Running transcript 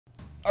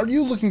Are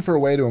you looking for a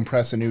way to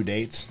impress a new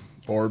date?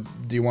 Or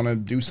do you want to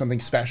do something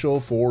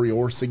special for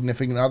your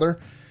significant other?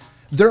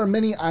 There are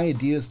many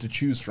ideas to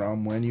choose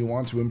from when you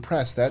want to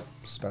impress that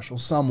special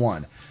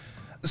someone.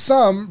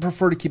 Some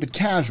prefer to keep it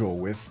casual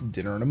with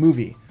dinner and a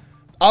movie.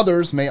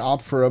 Others may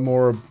opt for a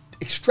more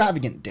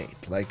extravagant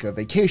date, like a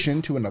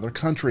vacation to another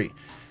country.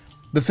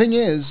 The thing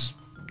is,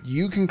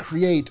 you can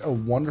create a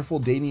wonderful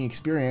dating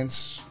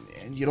experience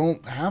and you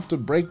don't have to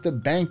break the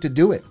bank to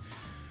do it.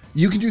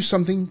 You can do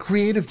something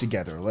creative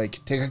together, like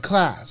take a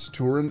class,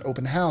 tour an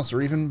open house,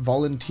 or even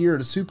volunteer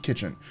at a soup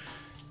kitchen.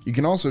 You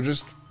can also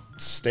just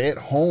stay at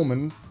home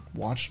and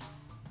watch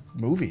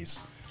movies.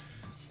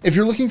 If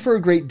you're looking for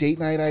a great date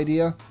night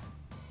idea,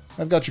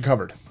 I've got you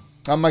covered.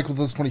 I'm Mike with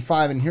List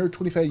 25, and here are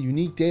 25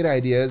 unique date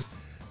ideas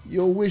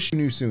you'll wish you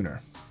knew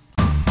sooner.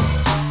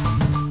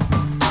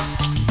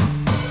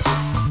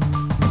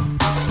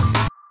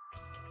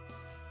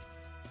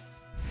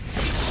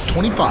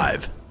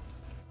 25.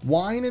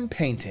 Wine and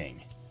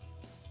painting.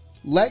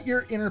 Let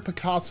your inner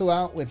Picasso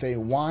out with a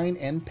wine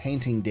and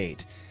painting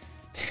date.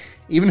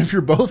 Even if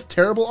you're both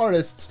terrible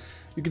artists,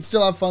 you can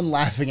still have fun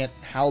laughing at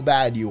how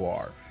bad you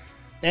are.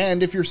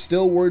 And if you're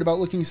still worried about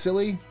looking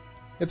silly,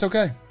 it's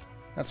okay.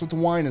 That's what the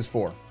wine is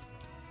for.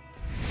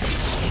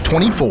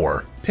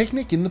 24.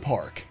 Picnic in the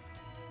park.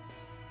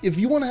 If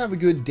you want to have a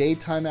good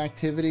daytime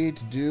activity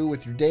to do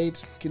with your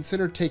date,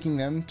 consider taking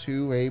them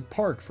to a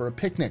park for a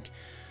picnic.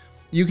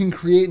 You can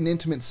create an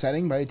intimate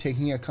setting by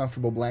taking a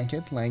comfortable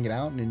blanket, laying it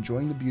out, and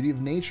enjoying the beauty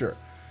of nature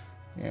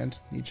and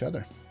each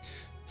other.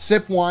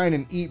 Sip wine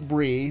and eat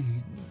brie,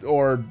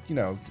 or,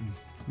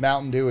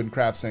 Mountain Dew and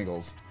craft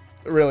singles.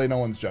 Really, no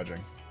one's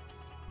judging.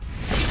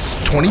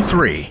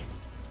 23.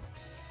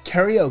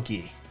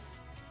 Karaoke.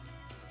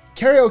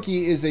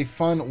 Karaoke is a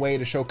fun way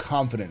to show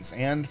confidence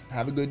and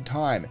have a good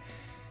time.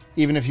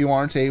 Even if you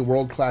aren't a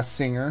world-class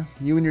singer,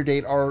 you and your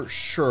date are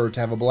sure to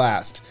have a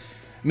blast.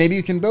 Maybe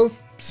you can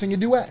both sing a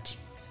duet.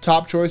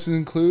 Top choices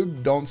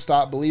include Don't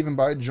Stop Believin'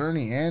 by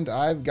Journey and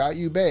I've Got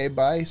You Babe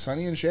by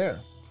Sonny and Cher.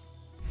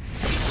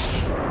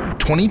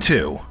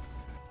 22.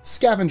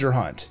 Scavenger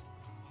hunt.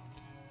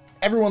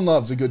 Everyone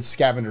loves a good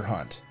scavenger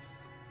hunt.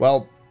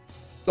 Well,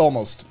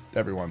 almost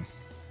everyone.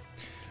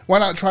 Why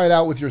not try it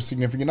out with your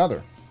significant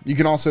other? You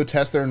can also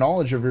test their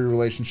knowledge of your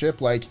relationship,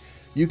 like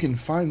you can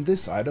find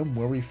this item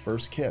where we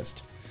first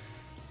kissed.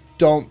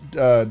 Don't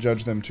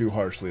judge them too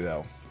harshly,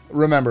 though.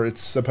 Remember,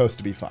 it's supposed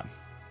to be fun.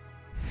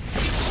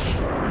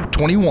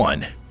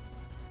 21.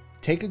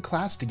 Take a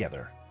class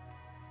together.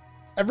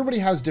 Everybody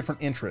has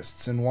different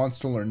interests and wants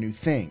to learn new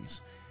things.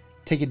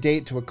 Take a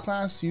date to a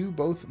class you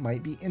both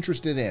might be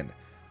interested in.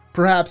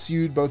 Perhaps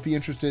you'd both be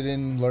interested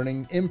in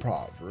learning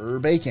improv or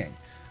baking,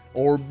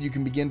 or you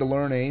can begin to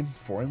learn a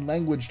foreign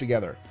language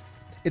together.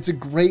 It's a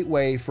great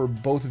way for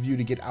both of you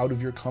to get out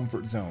of your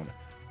comfort zone.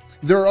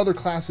 There are other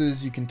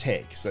classes you can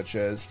take, such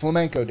as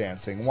flamenco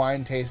dancing,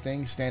 wine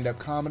tasting, stand-up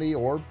comedy,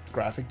 or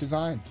graphic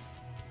design.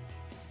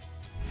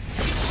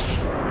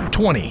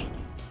 20.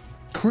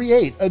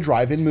 Create a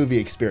drive-in movie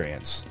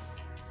experience.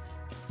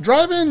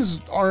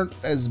 Drive-ins aren't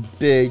as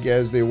big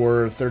as they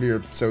were 30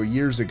 or so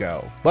years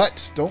ago,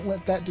 but don't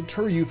let that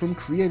deter you from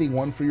creating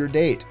one for your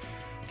date.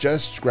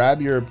 Just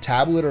grab your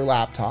tablet or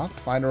laptop,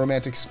 find a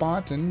romantic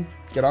spot, and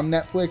get on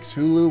Netflix,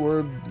 Hulu,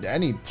 or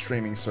any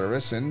streaming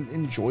service and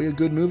enjoy a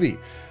good movie.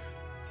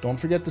 Don't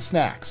forget the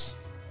snacks.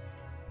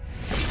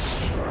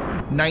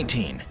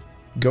 19.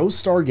 Go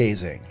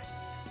stargazing.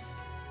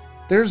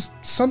 There's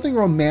something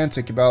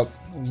romantic about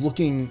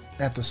looking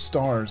at the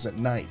stars at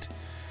night.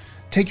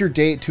 Take your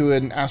date to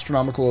an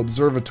astronomical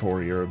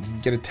observatory or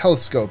get a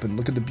telescope and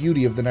look at the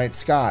beauty of the night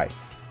sky.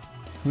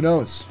 Who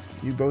knows?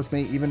 You both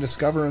may even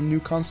discover a new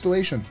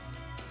constellation.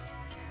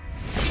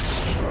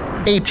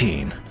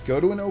 18. Go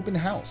to an open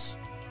house.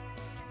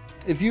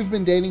 If you've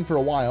been dating for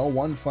a while,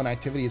 one fun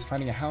activity is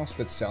finding a house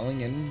that's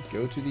selling and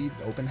go to the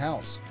open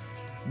house.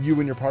 You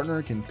and your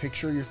partner can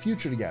picture your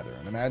future together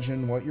and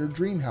imagine what your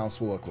dream house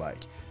will look like.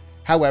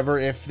 However,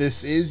 if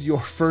this is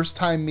your first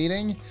time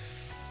meeting,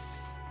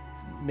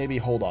 maybe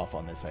hold off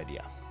on this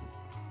idea.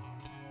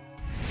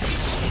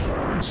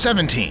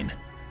 17.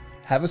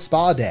 Have a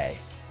spa day.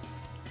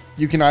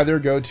 You can either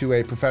go to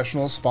a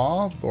professional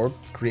spa or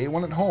create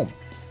one at home.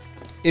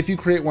 If you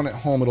create one at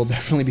home, it'll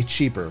definitely be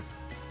cheaper,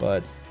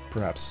 but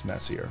perhaps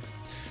messier.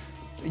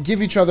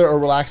 Give each other a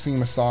relaxing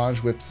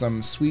massage with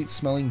some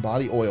sweet-smelling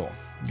body oil.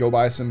 Go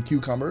buy some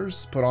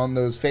cucumbers, put on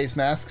those face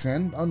masks,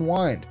 and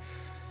unwind.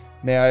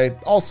 May I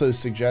also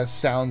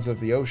suggest sounds of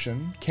the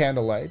ocean,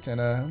 candlelight,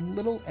 and a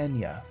little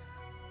Enya.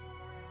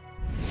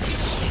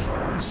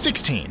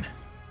 16.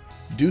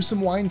 Do some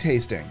wine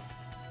tasting.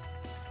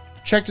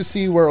 Check to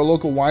see where a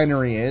local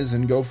winery is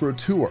and go for a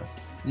tour.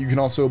 You can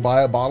also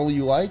buy a bottle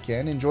you like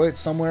and enjoy it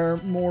somewhere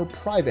more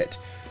private.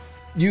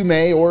 You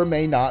may or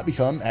may not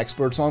become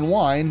experts on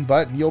wine,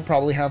 but you'll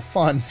probably have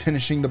fun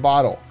finishing the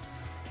bottle.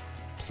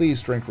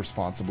 Please drink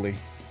responsibly.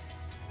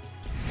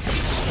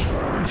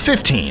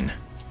 15.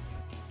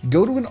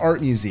 Go to an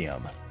art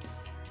museum.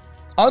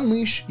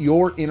 Unleash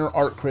your inner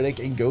art critic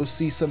and go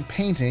see some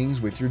paintings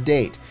with your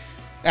date.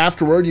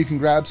 Afterward, you can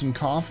grab some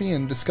coffee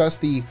and discuss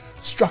the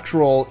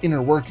structural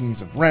inner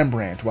workings of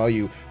Rembrandt while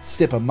you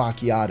sip a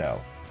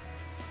macchiato.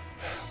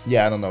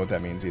 Yeah, I don't know what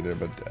that means either,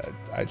 but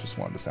I just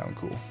wanted to sound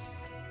cool.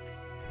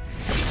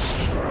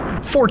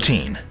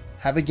 14.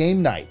 Have a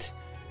game night.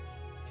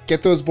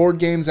 Get those board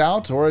games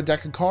out or a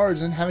deck of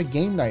cards and have a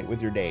game night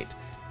with your date.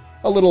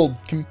 A little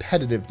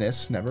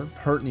competitiveness never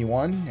hurt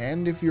anyone,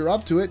 and if you're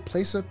up to it,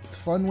 place a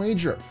fun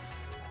wager.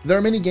 There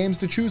are many games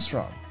to choose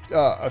from.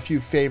 A few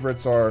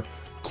favorites are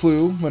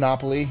Clue,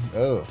 Monopoly,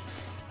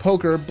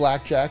 poker,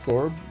 blackjack,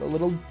 or a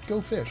little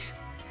Go Fish.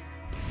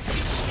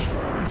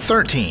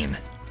 13.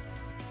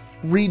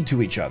 Read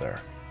to each other.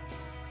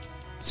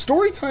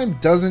 Storytime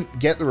doesn't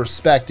get the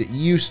respect it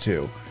used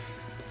to.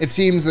 It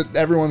seems that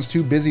everyone's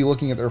too busy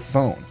looking at their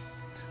phone.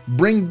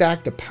 Bring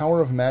back the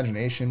power of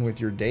imagination with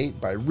your date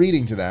by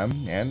reading to them,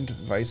 and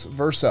vice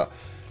versa.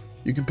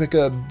 You can pick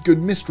a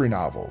good mystery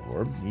novel,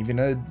 or even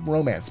a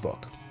romance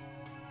book.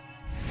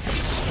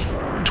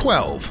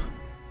 12.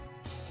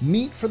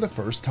 Meet for the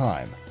first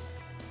time.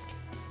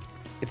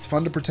 It's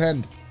fun to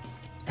pretend.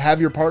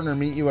 Have your partner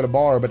meet you at a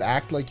bar, but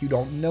act like you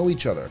don't know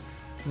each other.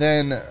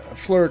 Then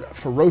flirt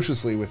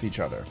ferociously with each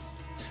other.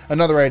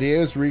 Another idea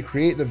is to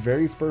recreate the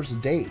very first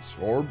date,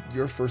 or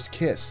your first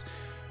kiss.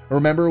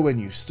 Remember when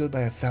you stood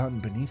by a fountain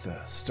beneath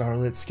a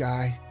starlit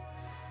sky?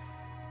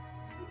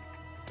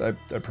 I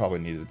probably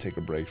needed to take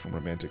a break from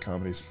romantic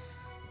comedies.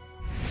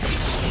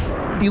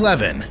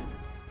 11.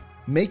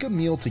 Make a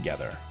meal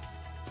together.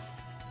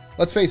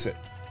 Let's face it,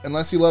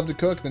 unless you love to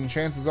cook, then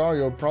chances are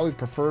you'll probably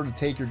prefer to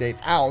take your date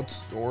out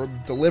or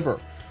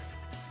deliver.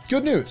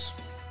 Good news,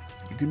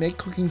 you can make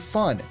cooking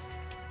fun.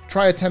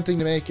 Try attempting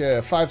to make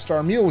a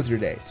 5-star meal with your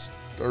date,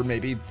 or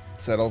maybe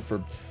settle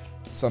for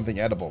something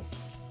edible.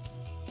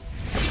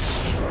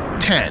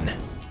 10.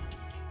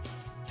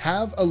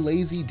 Have a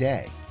lazy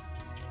day.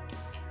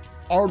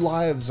 Our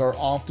lives are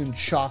often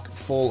chock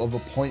full of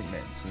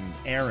appointments and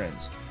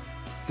errands.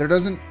 There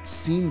doesn't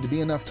seem to be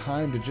enough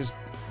time to just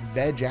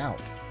veg out.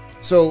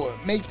 So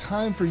make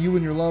time for you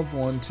and your loved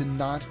one to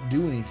not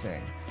do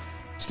anything.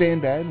 Stay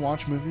in bed,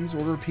 watch movies,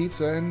 order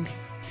pizza, and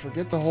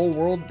forget the whole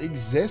world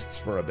exists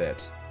for a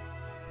bit.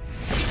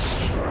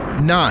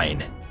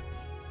 9.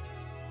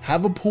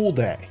 Have a pool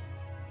day.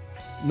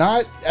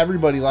 Not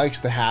everybody likes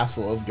the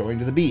hassle of going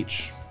to the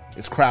beach.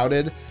 It's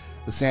crowded,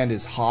 the sand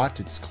is hot,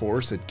 it's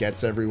coarse, it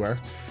gets everywhere,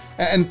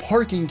 and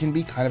parking can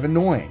be kind of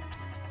annoying.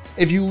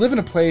 If you live in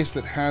a place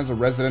that has a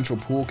residential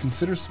pool,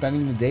 consider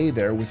spending the day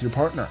there with your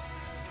partner.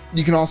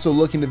 You can also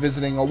look into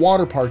visiting a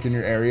water park in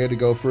your area to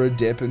go for a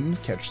dip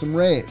and catch some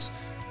rays.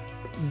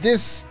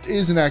 This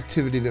is an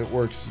activity that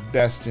works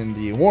best in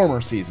the warmer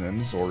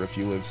seasons, or if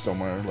you live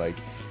somewhere like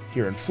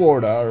here in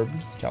Florida or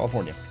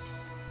California.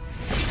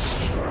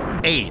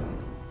 8.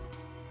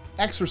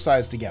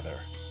 Exercise together.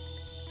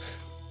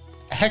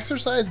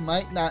 Exercise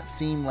might not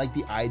seem like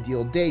the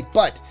ideal date,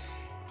 but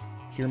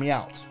hear me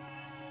out.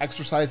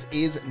 Exercise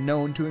is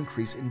known to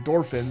increase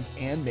endorphins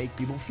and make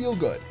people feel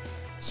good.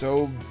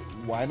 So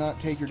why not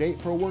take your date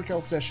for a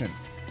workout session?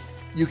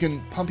 You can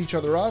pump each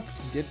other up,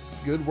 get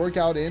good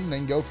workout in, and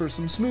then go for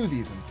some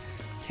smoothies and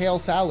kale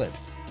salad.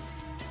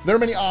 There are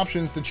many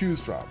options to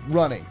choose from: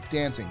 running,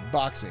 dancing,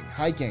 boxing,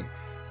 hiking.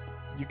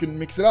 You can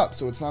mix it up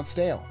so it's not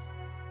stale.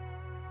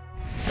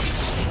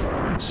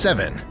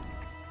 7.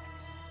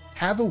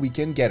 Have a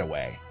weekend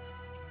getaway.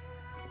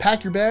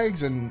 Pack your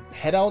bags and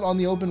head out on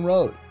the open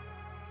road.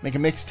 Make a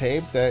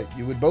mixtape that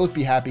you would both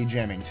be happy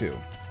jamming to.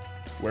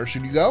 Where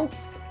should you go?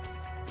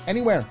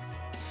 Anywhere.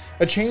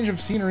 A change of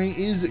scenery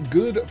is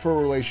good for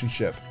a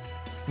relationship.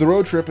 The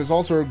road trip is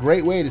also a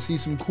great way to see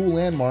some cool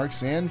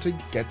landmarks and to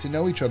get to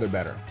know each other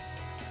better.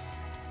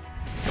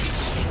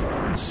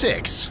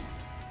 6.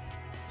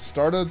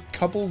 Start a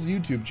couples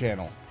YouTube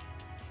channel.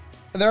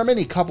 There are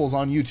many couples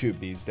on YouTube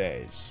these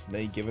days.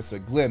 They give us a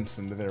glimpse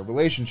into their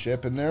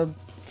relationship and they're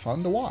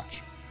fun to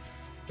watch.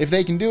 If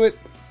they can do it,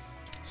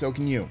 so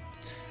can you.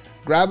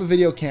 Grab a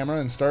video camera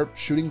and start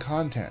shooting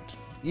content.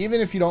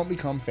 Even if you don't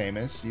become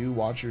famous, you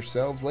watch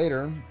yourselves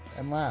later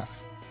and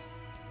laugh.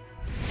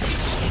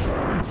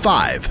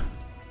 5.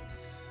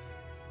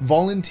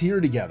 Volunteer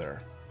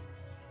together.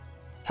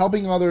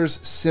 Helping others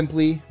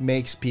simply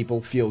makes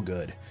people feel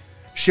good.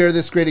 Share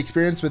this great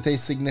experience with a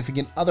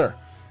significant other.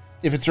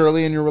 If it's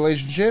early in your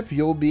relationship,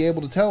 you'll be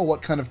able to tell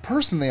what kind of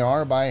person they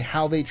are by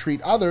how they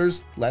treat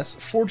others less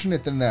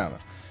fortunate than them.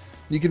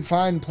 You can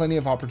find plenty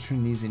of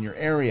opportunities in your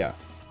area.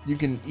 You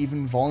can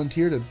even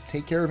volunteer to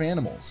take care of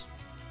animals.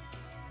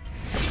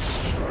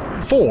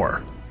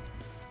 4.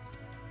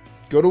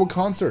 Go to a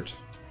concert.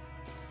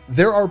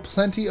 There are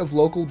plenty of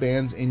local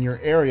bands in your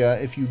area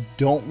if you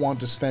don't want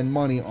to spend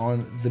money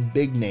on the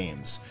big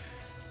names.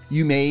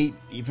 You may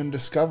even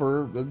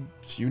discover a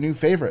few new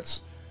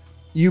favorites.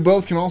 You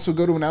both can also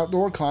go to an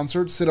outdoor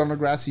concert, sit on a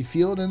grassy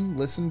field, and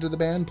listen to the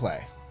band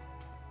play.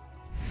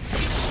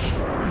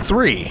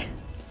 3.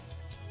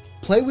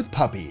 Play with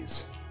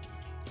puppies.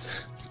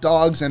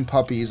 Dogs and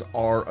puppies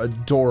are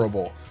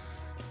adorable,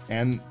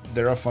 and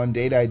they're a fun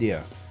date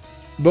idea.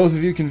 Both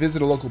of you can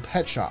visit a local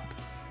pet shop.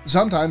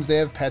 Sometimes they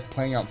have pets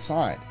playing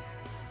outside.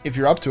 If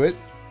you're up to it,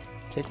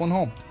 take one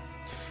home.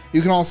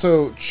 You can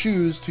also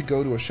choose to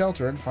go to a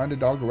shelter and find a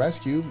dog to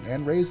rescue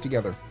and raise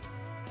together.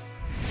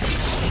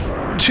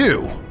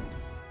 2.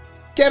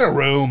 Get a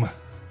room.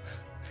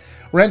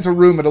 Rent a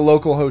room at a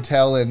local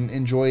hotel and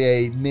enjoy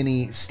a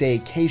mini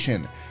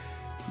staycation.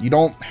 You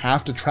don't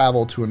have to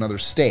travel to another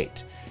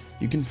state.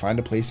 You can find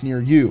a place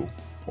near you,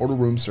 order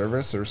room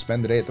service, or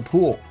spend the day at the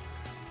pool.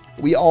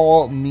 We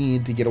all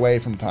need to get away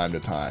from time to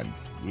time,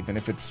 even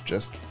if it's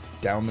just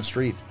down the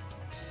street.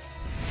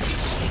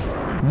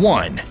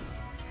 1.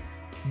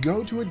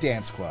 Go to a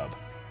dance club.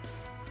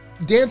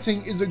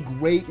 Dancing is a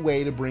great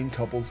way to bring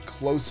couples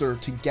closer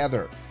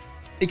together.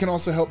 It can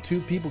also help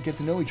two people get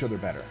to know each other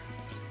better.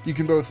 You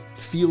can both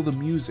feel the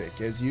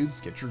music as you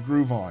get your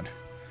groove on.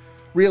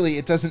 Really,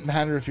 it doesn't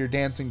matter if you're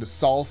dancing to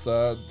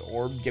salsa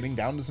or getting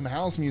down to some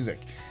house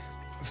music.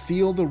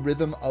 Feel the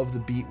rhythm of the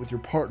beat with your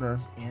partner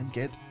and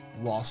get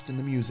lost in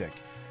the music.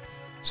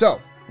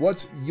 So,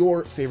 what's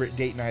your favorite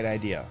date night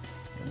idea?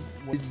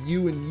 What did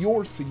you and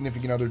your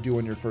significant other do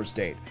on your first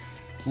date?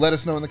 Let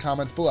us know in the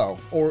comments below,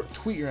 or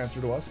tweet your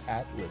answer to us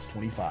at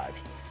List25.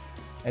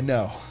 And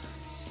no,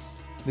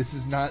 this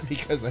is not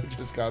because I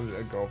just got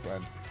a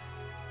girlfriend.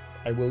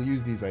 I will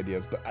use these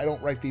ideas, but I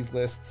don't write these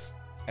lists,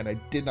 and I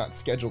did not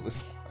schedule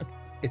this one.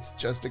 It's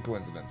just a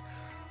coincidence.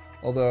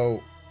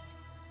 Although,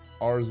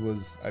 ours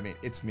was,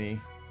 it's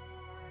me.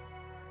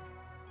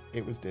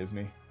 It was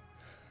Disney.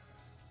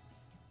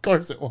 Of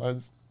course it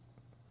was.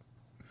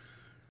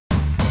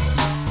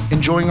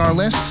 Enjoying our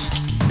lists?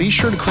 Be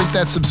sure to click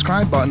that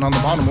subscribe button on the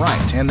bottom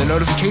right and the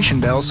notification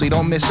bell so you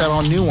don't miss out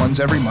on new ones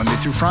every Monday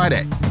through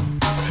Friday.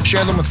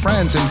 Share them with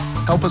friends and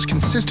help us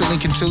consistently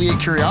conciliate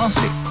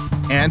curiosity.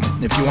 And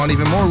if you want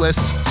even more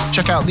lists,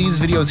 check out these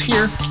videos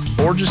here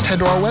or just head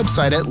to our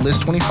website at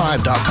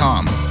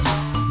list25.com.